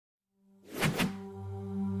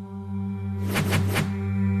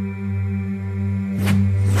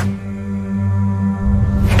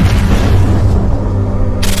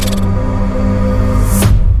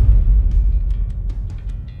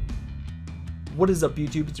What is up,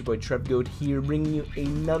 YouTube? It's your boy TrevGoat here, bringing you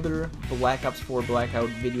another Black Ops 4 Blackout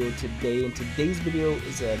video today. And today's video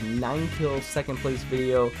is a 9-kill second place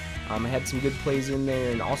video. I had some good plays in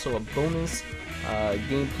there and also a bonus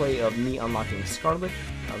gameplay of me unlocking Scarlett.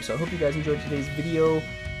 So I hope you guys enjoyed today's video.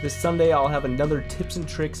 This Sunday I'll have another tips and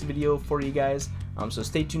tricks video for you guys. So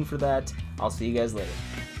stay tuned for that. I'll see you guys later.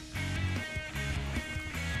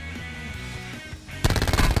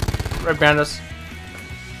 Right behind us.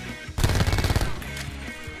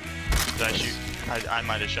 Did I shoot? I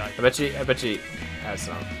might have shot. I bet you has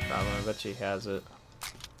some problem. I bet she has it.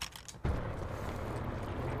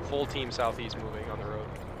 Full team southeast moving on the road.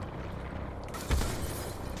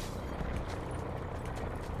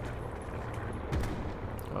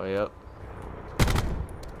 Oh, yep.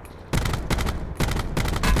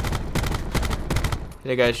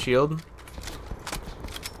 Hit a guy's shield.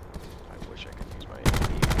 I wish I could use my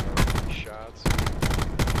MP shots.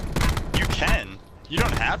 You can. You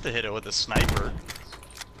don't have to hit it with a sniper.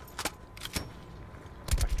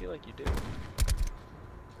 I feel like you do.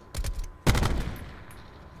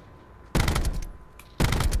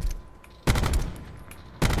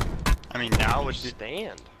 I mean, now would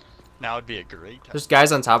Stand. now would be a great time. There's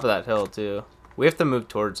guys on top of that hill too. We have to move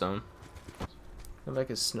towards them. Novak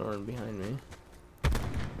is snoring behind me.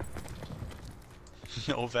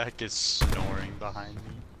 Novak is snoring behind me.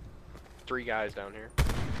 3 guys down here.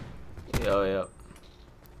 Oh, yep.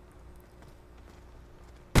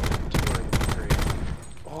 2 are in the crate.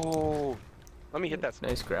 Oh, let me hit that.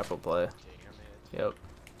 Nice grapple play. Damn it.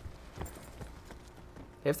 Yep.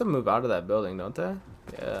 They have to move out of that building, don't they?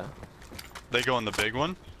 Yeah. They go in the big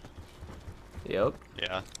one? Yep.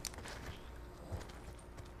 Yeah.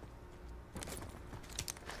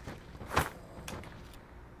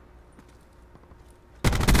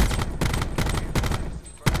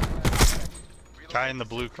 Guy in the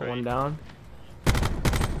blue crate. One down.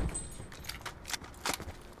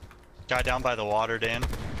 Guy down by the water, Dan.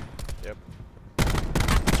 Yep.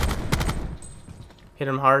 Hit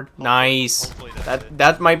him hard. Nice. Hopefully that's it.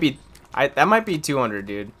 That might be that might be 200,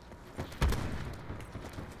 dude.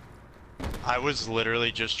 I was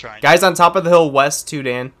literally just trying. Guys on top of the hill west too,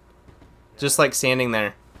 Dan. Just like standing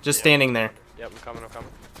there. Just standing there. Yep, I'm coming.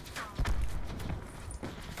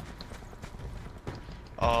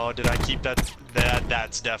 Oh, did I keep that?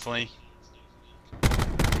 That's definitely.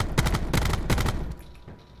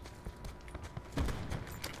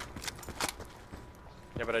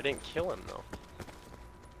 Yeah, but I didn't kill him though.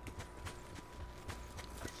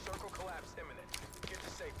 Circle collapse imminent. Get to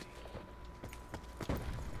safety.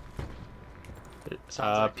 Sounds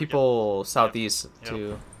like we're People southeast Yep.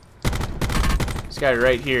 too. This guy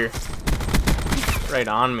right here. Right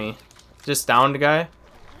on me. Just downed a guy.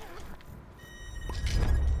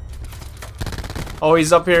 Oh,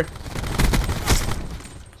 he's up here.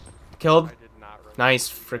 Killed. I did not run. Nice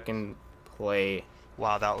freaking play.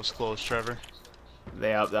 Wow, that was close, Trevor.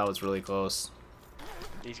 That was really close.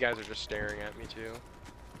 These guys are just staring at me too.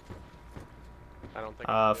 I don't think.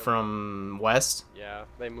 I'm gonna be able to- From west. Yeah,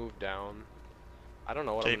 they moved down. I don't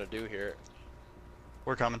know what Okay. I'm gonna do here.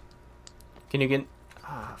 We're coming. Can you get?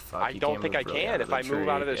 Ah, fuck. I you don't can't think move I really can. out of If I the move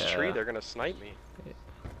out of tree. this tree, Yeah. they're gonna snipe me.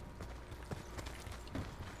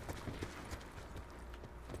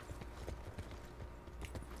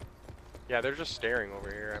 Yeah, they're just staring over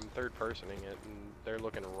here. I'm third personing it, and they're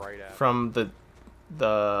looking right at me. From the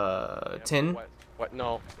Yeah, tin. What?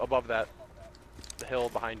 No, above that, the hill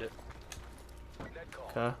behind it. Net call.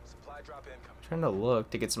 Okay. Supply drop incoming. Trying to look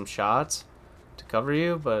to get some shots to cover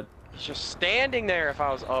you, but He's just standing there. If I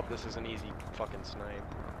was up, this is an easy fucking snipe.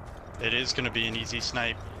 It is gonna be an easy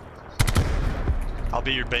snipe. I'll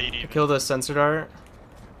be your bait. I Even. killed a sensor dart.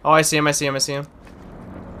 Oh, I see him. I see him.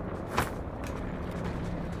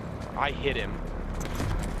 I hit him.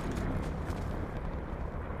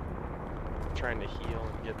 Trying to heal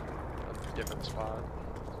and get a different spot.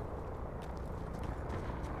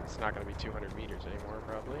 It's not gonna be 200 meters anymore,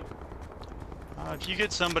 probably. If you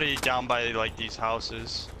get somebody down by like these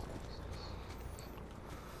houses,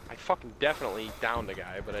 I fucking definitely downed a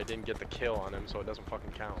guy, but I didn't get the kill on him, so it doesn't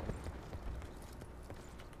fucking count.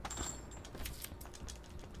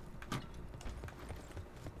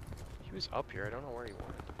 He was up here. I don't know where he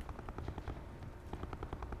went.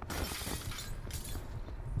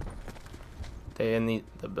 they in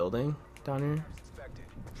the building down here. Suspected.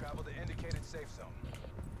 Travel to indicated safe zone.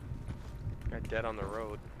 Got dead on the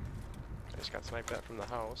road. I just got sniped at from the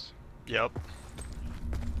house. yep.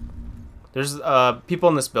 There's people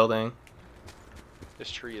in this building. This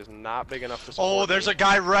tree is not big enough to support Oh, there's me. a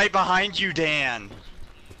guy right behind you, Dan.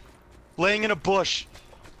 Laying in a bush.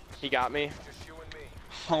 He got me. Just you and me.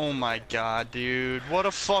 Oh my god, dude. What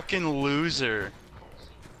a fucking loser.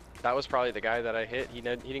 That was probably the guy that I hit. He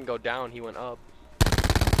didn't go down, he went up.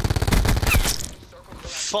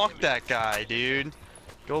 Fuck that guy, dude.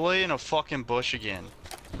 Go lay in a fucking bush again.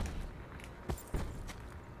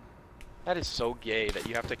 That is so gay that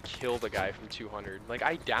you have to kill the guy from 200. Like,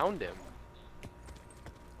 I downed him.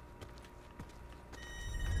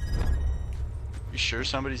 You sure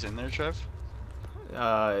somebody's in there, Trev?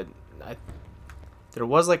 There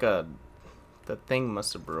was like the thing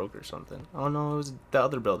must have broke or something. Oh no, it was the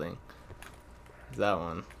other building. It was that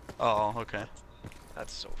one. Oh, okay.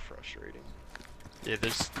 That's so frustrating. Yeah,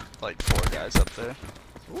 there's like 4 guys up there.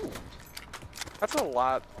 Ooh. That's a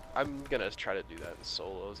lot. I'm gonna try to do that in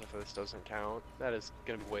solos if this doesn't count. That is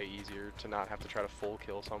gonna be way easier to not have to try to full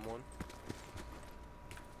kill someone.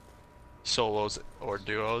 Solos or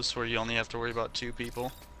duos where you only have to worry about 2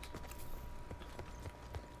 people.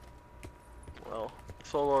 Well,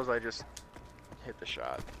 solos I just hit the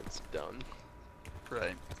shot. It's done.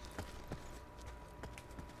 Right.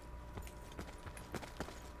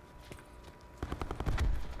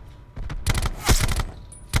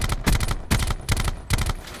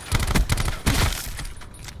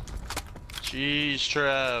 Jeez,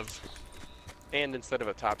 Trev. And instead of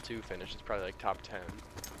a top 2 finish, it's probably like top 10.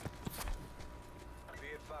 Be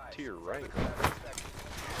advised. To your right.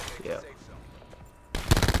 Yeah.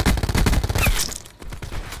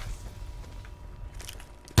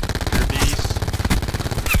 You're a beast.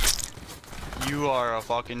 You are a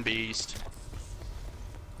fucking beast.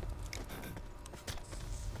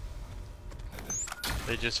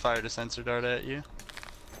 They just fired a sensor dart at you.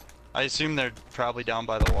 I assume they're probably down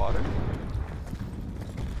by the water.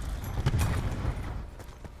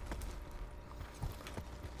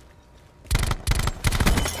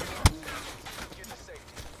 Get to safety.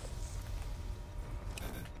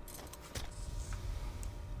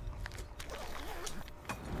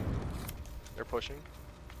 They're pushing.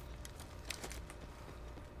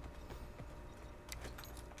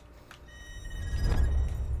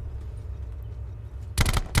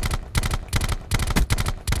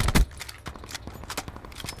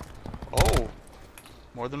 Oh,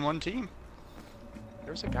 more than one team.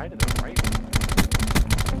 There's a guy to the right.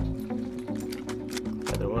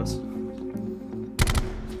 Yeah, there was.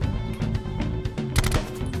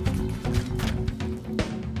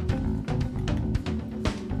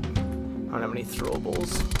 I don't have any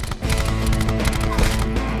throwables.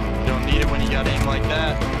 You don't need it when you got aim like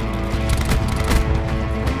that.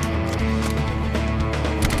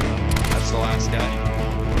 That's the last guy.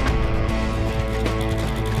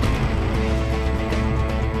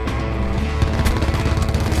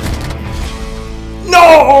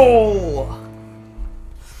 No!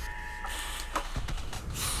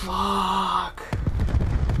 Fuck.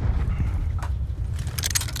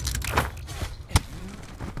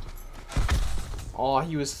 Oh,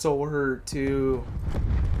 he was so hurt too.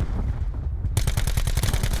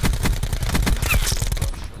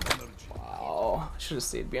 Wow, I should have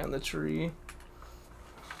stayed behind the tree.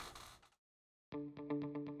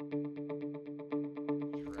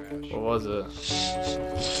 What was it?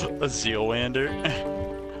 A Zealander.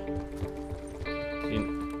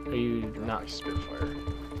 Are you not? Spitfire.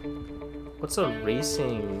 What's a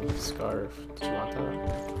racing scarf? Did you want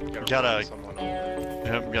that? Gotta- run someone over.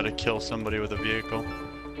 Yep, gotta kill somebody with a vehicle.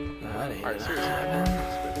 That ain't Alright, seriously,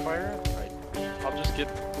 happening. Spitfire? I'll just get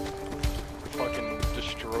fucking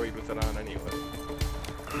destroyed with it on anyway.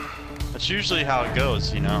 That's usually how it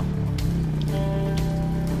goes, you know.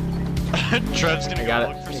 Trev's gonna go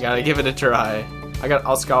look for I gotta give it a try.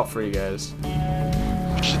 I'll scout for you guys.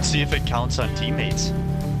 We should see if it counts on teammates.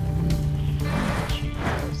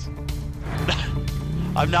 Jesus.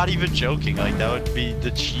 I'm not even joking, like that would be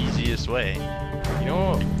the cheesiest way. You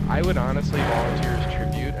know, I would honestly volunteer as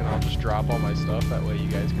tribute and I'll just drop all my stuff, that way you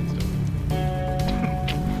guys can still...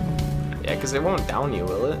 Yeah, because it won't down you,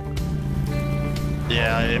 will it?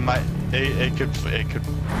 Yeah, it might. It could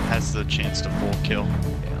has the chance to full kill.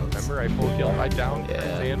 Yeah, Remember, I full killed, I downed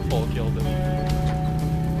and full killed him.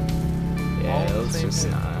 Yeah, all the let's same just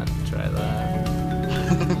hit. not try that.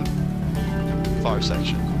 Far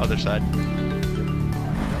section, other side.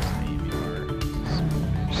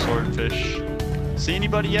 Swordfish. See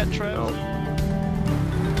anybody yet, Trev? No.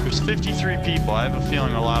 There's 53 people. I have a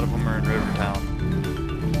feeling a lot of them are in Rivertown.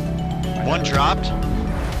 One dropped.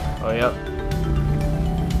 Oh, yep.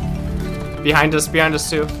 Behind us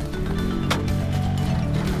too.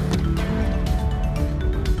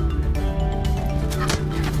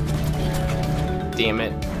 Damn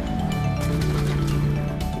it.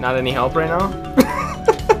 Not any help right now?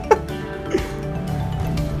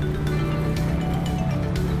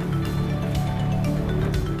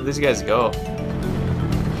 Where'd these guys go?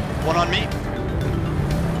 One on me.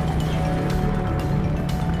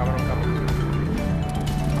 Coming, I'm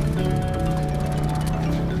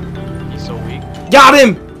coming. He's so weak. Got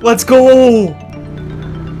him! Let's go! Oh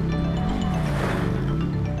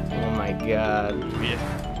my god.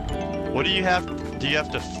 Yeah. What do you have? Do you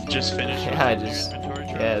have to just finish? Yeah, I with your just inventory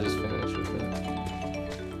yeah, I trail? just finished with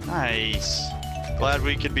it. Nice. Glad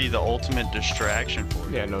we could be the ultimate distraction for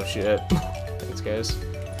you. Yeah, no shit. Thanks, guys.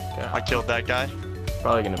 I killed that guy.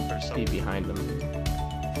 Probably gonna Or be something. behind them.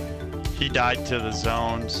 He died to the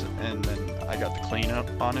zones, and then I got the cleanup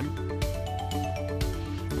on him.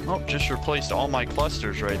 Oh, just replaced all my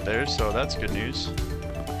clusters right there, so that's good news.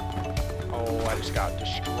 Oh, I just got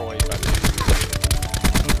destroyed by the